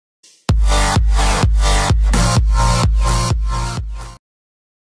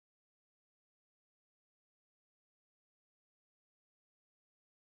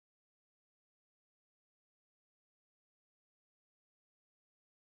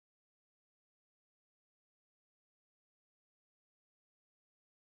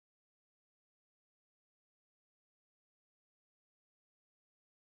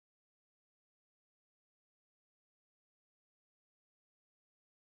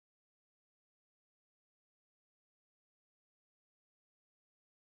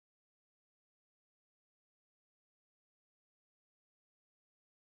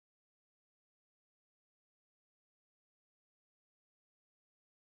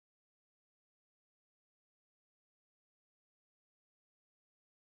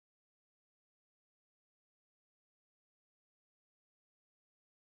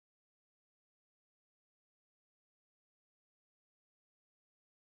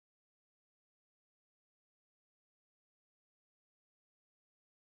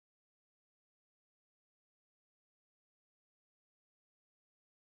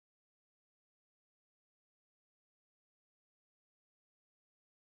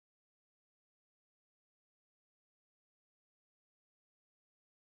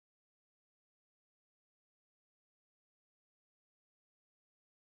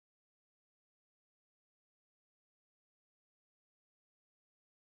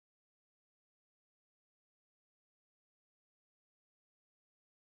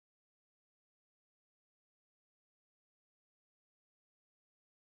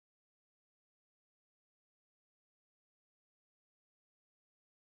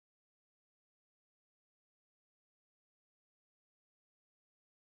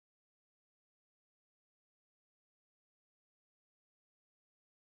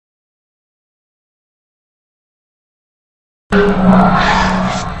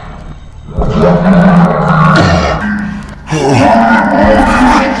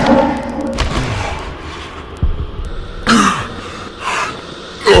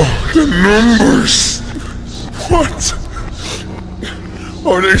The numbers!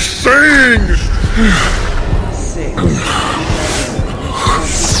 What are they saying?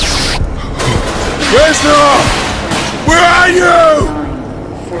 Reznov! Where are you?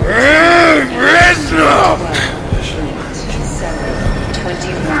 Reznov! 21,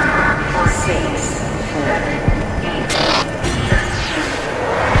 6, 4, 8.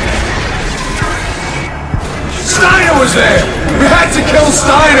 Steiner was there! We had to kill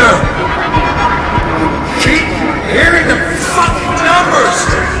Steiner! Keep hearing the fucking numbers!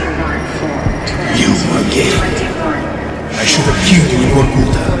 You again. I should have killed you in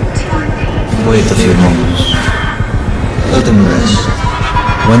Vorkuta. Wait a few moments. Let him rest.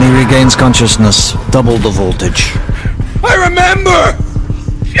 When he regains consciousness, double the voltage. I remember!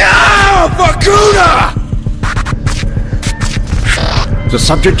 Yeah! Vorkuta! The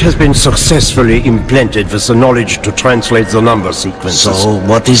subject has been successfully implanted with the knowledge to translate the number sequences. So,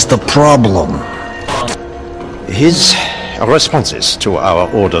 what is the problem? His responses to our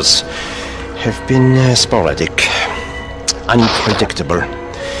orders have been sporadic, unpredictable.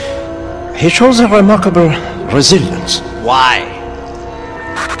 He shows a remarkable resilience. Why?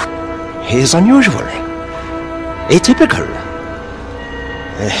 He is unusual, atypical.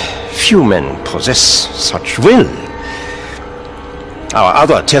 Few men possess such will. Our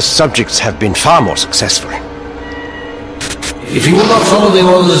other test subjects have been far more successful. If he will not follow the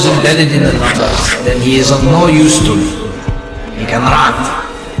orders embedded in the numbers, then he is of no use to me. He can run.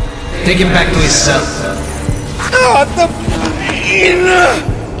 Take him back to his cell. Oh, the pain!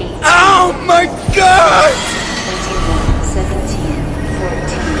 Oh my God!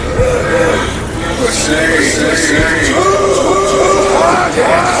 21,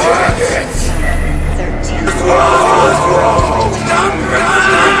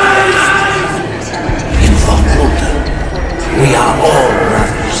 In Vorkuta, we are all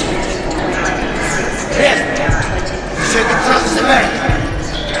brothers.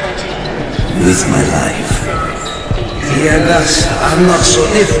 With my life. Here, Gus, I'm not so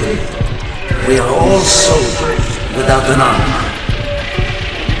different. We are all soldiers without an arm.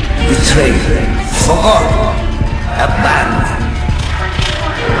 Betrayed, forgotten, abandoned.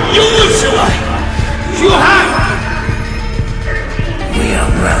 You lose your life! You have! We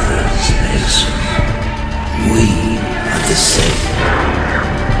are brothers, Nelson. We are the same.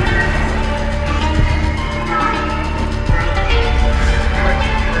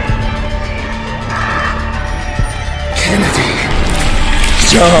 Kennedy.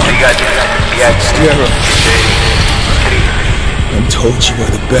 John. Stero. I'm told you are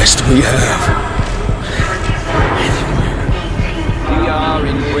the best we have. We are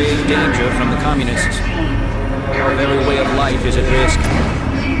in grave danger from the communists. Our very way of life is at risk.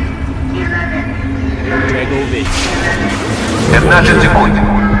 Dragovich. 15 секунд.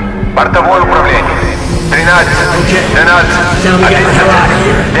 Бортовое управление. 13, 12, 11, 10,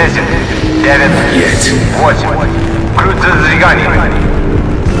 9, 8. Ключ зажигания.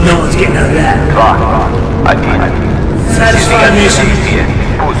 No one's getting out of that. 2, 1. Satisfied mission.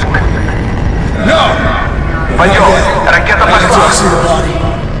 Пуск. No! Подъем. Ракета пошла.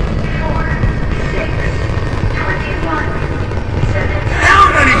 How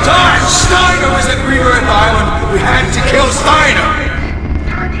many times Steiner was at Rebirth Island? We had to kill Steiner!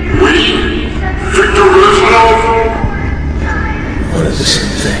 Victor Reznov! One of the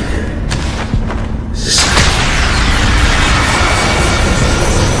same thing. It's the same.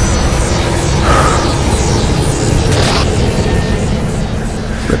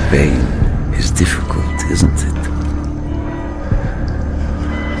 But pain is difficult, isn't it?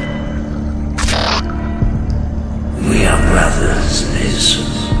 We are brothers, Nelson.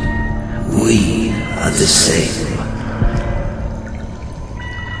 We are the same.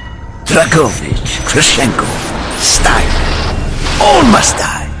 Dragovich, Krashenko, Steiner, all must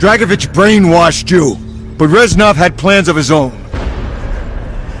die. Dragovich brainwashed you, but Reznov had plans of his own.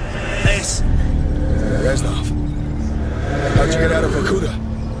 Reznov, how'd you get out of Vorkuta?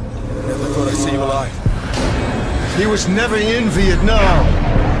 Never thought I'd see you alive. He was never in Vietnam.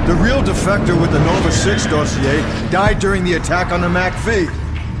 The real defector with the Nova 6 dossier died during the attack on the MAC-V.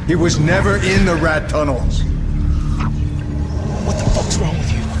 He was never in the rat tunnels. What the fuck's wrong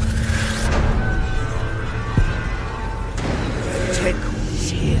with you? Is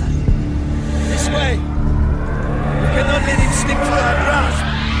here. This way! We cannot let him slip through our grasp!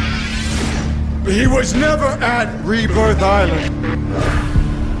 He was never at Rebirth Island.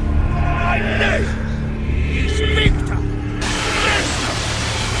 My name is Victor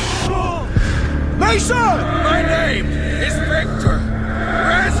Mason! My name is Victor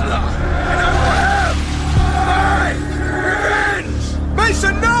Reznov, and I will have my revenge!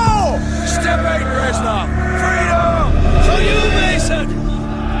 Mason, no! Step 8, Reznov! Freedom! For you, Mason!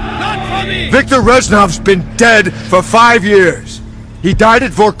 Not for me! Victor Reznov's been dead for 5 years. He died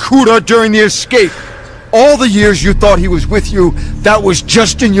at Vorkuta during the escape. All the years you thought he was with you, that was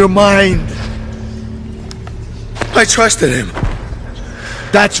just in your mind. I trusted him.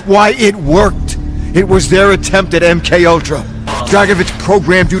 That's why it worked. It was their attempt at MK Ultra. Dragovich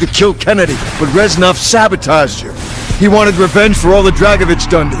programmed you to kill Kennedy, but Reznov sabotaged you. He wanted revenge for all the Dragovich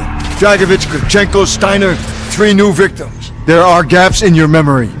done to him. Dragovich, Kravchenko, Steiner, 3 new victims. There are gaps in your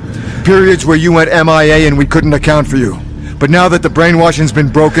memory. Periods where you went MIA and we couldn't account for you. But now that the brainwashing's been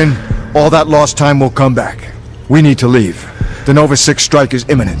broken, all that lost time will come back. We need to leave. The Nova 6 strike is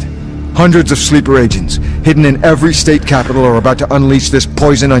imminent. Hundreds of sleeper agents, hidden in every state capital, are about to unleash this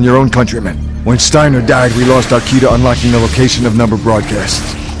poison on your own countrymen. When Steiner died, we lost our key to unlocking the location of number broadcasts.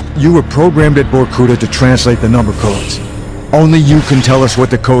 You were programmed at Vorkuta to translate the number codes. Only you can tell us what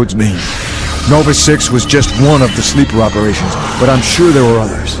the codes mean. Nova 6 was just one of the sleeper operations, but I'm sure there were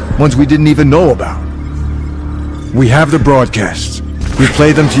others. Ones we didn't even know about. We have the broadcasts. We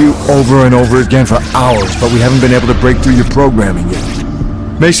played them to you over and over again for hours, but we haven't been able to break through your programming yet.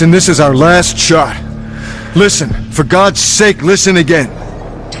 Mason, this is our last shot. Listen, for God's sake, listen again.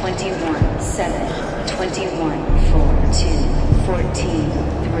 21-7, 21-4-2,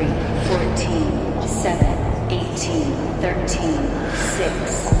 14-3, 14-7, 18-13,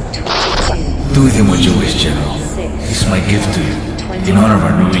 6, 22. Do with him what you wish, General. This is my gift to you, in honor of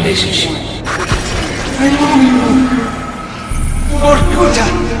our new relationship. I love you! Vorkuta!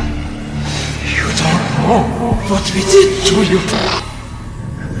 You don't know what we did to you.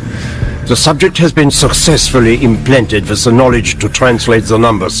 The subject has been successfully implanted with the knowledge to translate the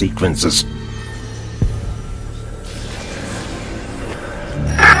number sequences.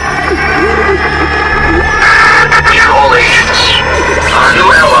 All agents, our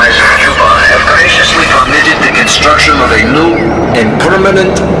new allies in Cuba have graciously permitted the construction of a new And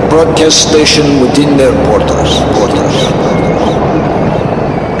permanent broadcast station within their borders.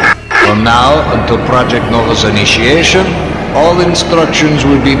 From now until Project Nova's initiation, all instructions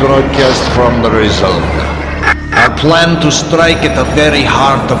will be broadcast from the result. Our plan to strike at the very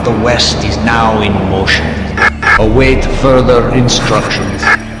heart of the West is now in motion. Await further instructions.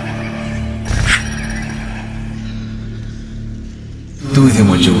 Do with him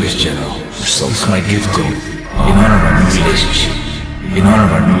what you wish, General. This is my gift to you, in honor of our new relationship. In honor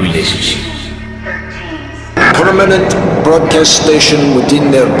of our new relationship. Permanent broadcast station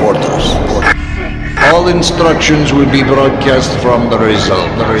within their borders. All instructions will be broadcast from the result.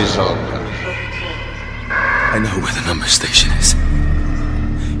 I know where the number station is.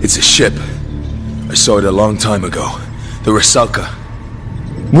 It's a ship. I saw it a long time ago. The Rusalka.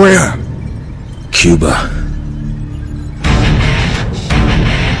 Where? Cuba.